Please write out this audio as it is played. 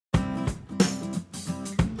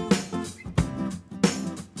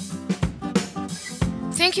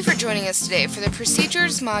Thank you for joining us today for the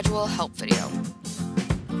Procedures Module help video.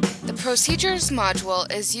 The Procedures module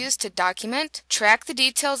is used to document, track the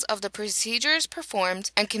details of the procedures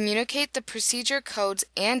performed, and communicate the procedure codes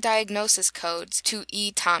and diagnosis codes to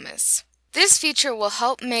ehrTHOMAS. This feature will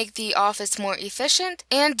help make the office more efficient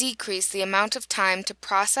and decrease the amount of time to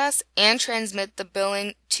process and transmit the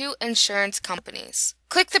billing to insurance companies.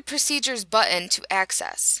 Click the Procedures button to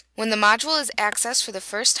access. When the module is accessed for the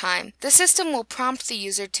first time, the system will prompt the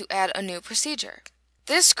user to add a new procedure.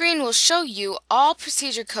 This screen will show you all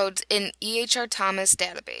procedure codes in ehrTHOMAS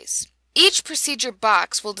database. Each procedure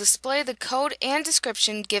box will display the code and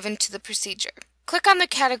description given to the procedure. Click on the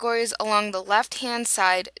categories along the left-hand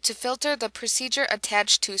side to filter the procedure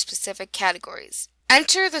attached to specific categories.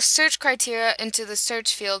 Enter the search criteria into the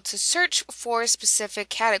search field to search for specific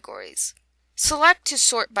categories. Select to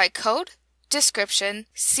sort by code, description,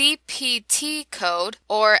 CPT code,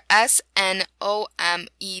 or SNOMED.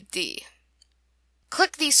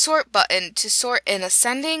 Click the Sort button to sort in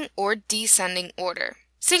ascending or descending order.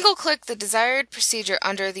 Single-click the desired procedure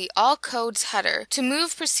under the All Codes header to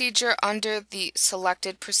move procedure under the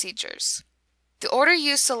selected procedures. The order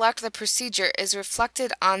you select the procedure is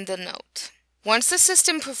reflected on the note. Once the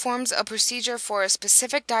system performs a procedure for a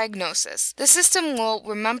specific diagnosis, the system will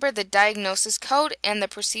remember the diagnosis code and the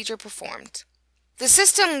procedure performed. The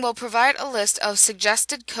system will provide a list of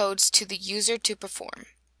suggested codes to the user to perform.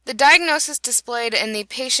 The diagnosis displayed in the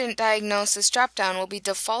Patient Diagnosis dropdown will be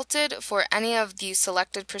defaulted for any of the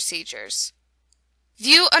selected procedures.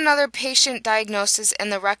 View another patient diagnosis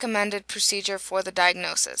and the recommended procedure for the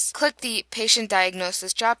diagnosis. Click the Patient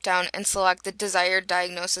Diagnosis dropdown and select the desired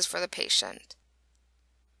diagnosis for the patient.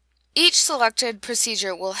 Each selected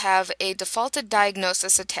procedure will have a defaulted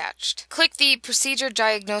diagnosis attached. Click the Procedure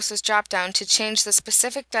Diagnosis dropdown to change the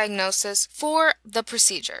specific diagnosis for the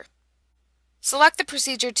procedure. Select the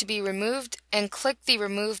procedure to be removed and click the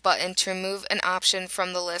Remove button to remove an option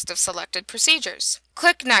from the list of selected procedures.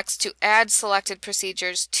 Click Next to add selected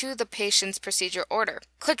procedures to the patient's procedure order.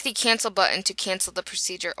 Click the Cancel button to cancel the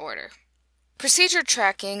procedure order. Procedure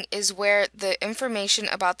tracking is where the information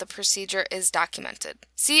about the procedure is documented.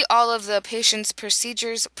 See all of the patient's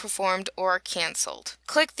procedures performed or canceled.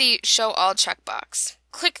 Click the Show All checkbox.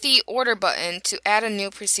 Click the Order button to add a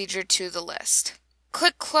new procedure to the list.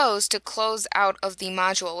 Click Close to close out of the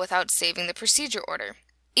module without saving the procedure order.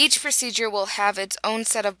 Each procedure will have its own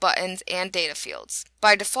set of buttons and data fields.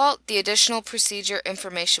 By default, the additional procedure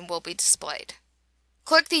information will be displayed.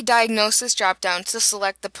 Click the Diagnosis dropdown to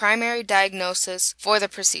select the primary diagnosis for the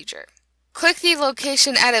procedure. Click the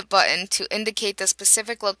Location Edit button to indicate the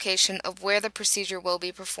specific location of where the procedure will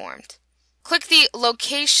be performed. Click the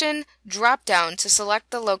Location drop-down to select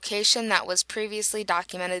the location that was previously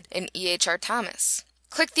documented in ehrTHOMAS.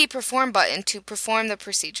 Click the Perform button to perform the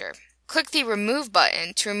procedure. Click the Remove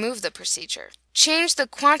button to remove the procedure. Change the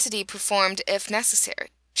quantity performed if necessary.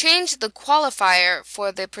 Change the qualifier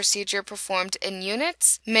for the procedure performed in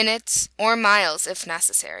units, minutes, or miles if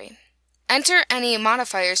necessary. Enter any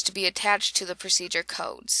modifiers to be attached to the procedure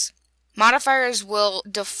codes. Modifiers will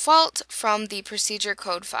default from the procedure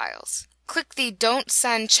code files. Click the Don't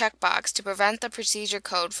Send checkbox to prevent the procedure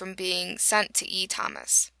code from being sent to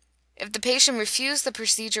ehrTHOMAS. If the patient refused the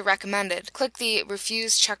procedure recommended, click the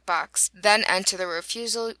Refuse checkbox, then enter the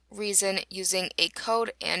refusal reason using a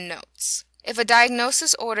code and notes. If a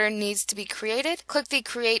diagnosis order needs to be created, click the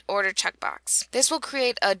Create Order checkbox. This will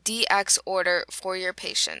create a DX order for your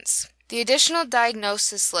patients. The additional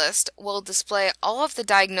diagnosis list will display all of the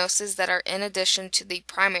diagnoses that are in addition to the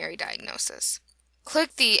primary diagnosis.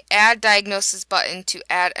 Click the Add Diagnosis button to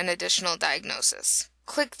add an additional diagnosis.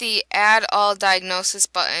 Click the Add All Diagnosis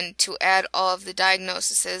button to add all of the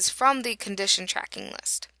diagnoses from the condition tracking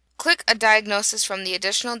list. Click a diagnosis from the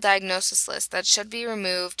additional diagnosis list that should be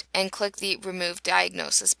removed and click the Remove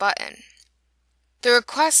Diagnosis button. The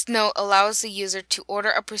Request note allows the user to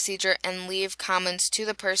order a procedure and leave comments to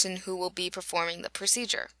the person who will be performing the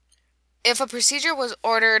procedure. If a procedure was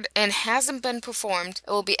ordered and hasn't been performed,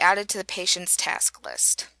 it will be added to the patient's task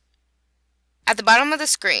list. At the bottom of the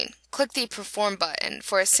screen, click the Perform button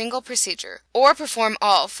for a single procedure, or Perform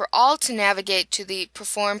All for all to navigate to the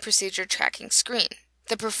Perform Procedure Tracking screen.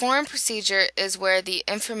 The Perform procedure is where the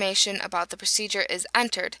information about the procedure is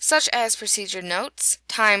entered, such as procedure notes,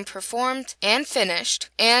 time performed and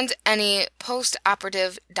finished, and any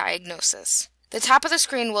post-operative diagnosis. The top of the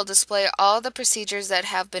screen will display all the procedures that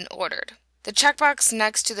have been ordered. The checkbox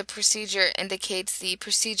next to the procedure indicates the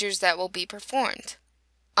procedures that will be performed.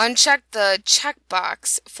 Uncheck the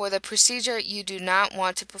checkbox for the procedure you do not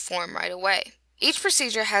want to perform right away. Each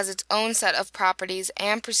procedure has its own set of properties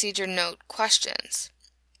and procedure note questions.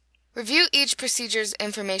 Review each procedure's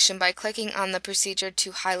information by clicking on the procedure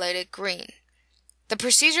to highlight it green. The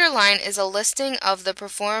procedure line is a listing of the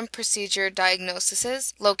performed procedure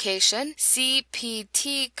diagnoses, location,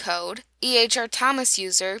 CPT code, ehrTHOMAS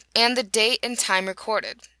user, and the date and time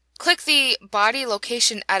recorded. Click the Body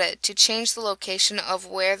Location Edit to change the location of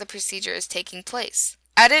where the procedure is taking place.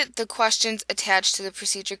 Edit the questions attached to the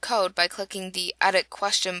procedure code by clicking the Edit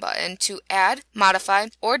Question button to add, modify,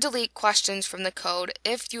 or delete questions from the code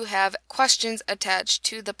if you have questions attached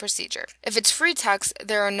to the procedure. If it's free text,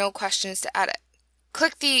 there are no questions to edit.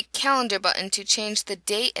 Click the Calendar button to change the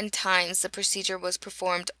date and times the procedure was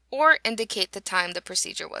performed or indicate the time the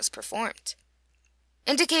procedure was performed.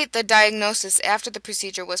 Indicate the diagnosis after the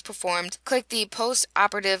procedure was performed. Click the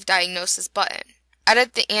Post-Operative Diagnosis button.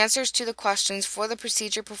 Edit the answers to the questions for the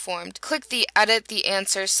procedure performed. Click the Edit the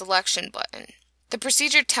Answer Selection button. The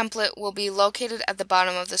procedure template will be located at the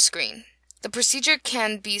bottom of the screen. The procedure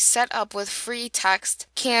can be set up with free text,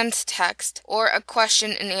 canned text, or a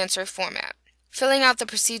question and answer format. Filling out the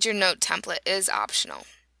procedure note template is optional.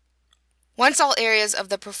 Once all areas of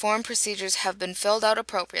the performed procedures have been filled out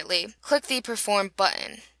appropriately, click the Perform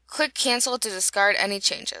button. Click Cancel to discard any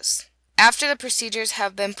changes. After the procedures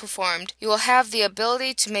have been performed, you will have the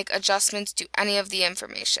ability to make adjustments to any of the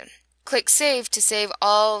information. Click Save to save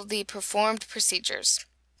all the performed procedures.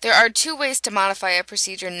 There are two ways to modify a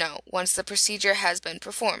procedure note once the procedure has been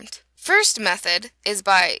performed. First method is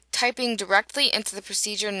by typing directly into the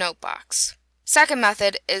procedure note box. Second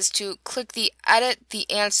method is to click the Edit the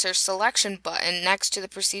Answer Selection button next to the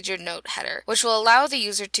procedure note header, which will allow the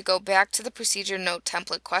user to go back to the procedure note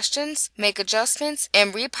template questions, make adjustments,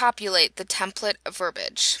 and repopulate the template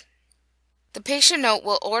verbiage. The patient note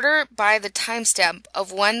will order by the timestamp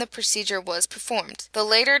of when the procedure was performed, the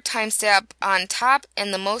later timestamp on top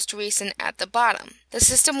and the most recent at the bottom. The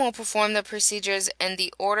system will perform the procedures in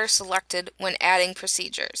the order selected when adding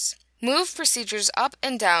procedures. Move procedures up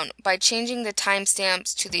and down by changing the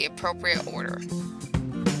timestamps to the appropriate order.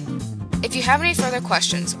 If you have any further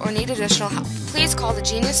questions or need additional help, please call the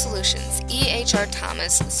Genius Solutions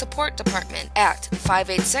ehrTHOMAS Support Department at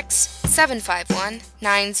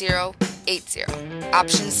 586-751-9080,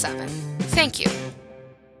 option 7. Thank you.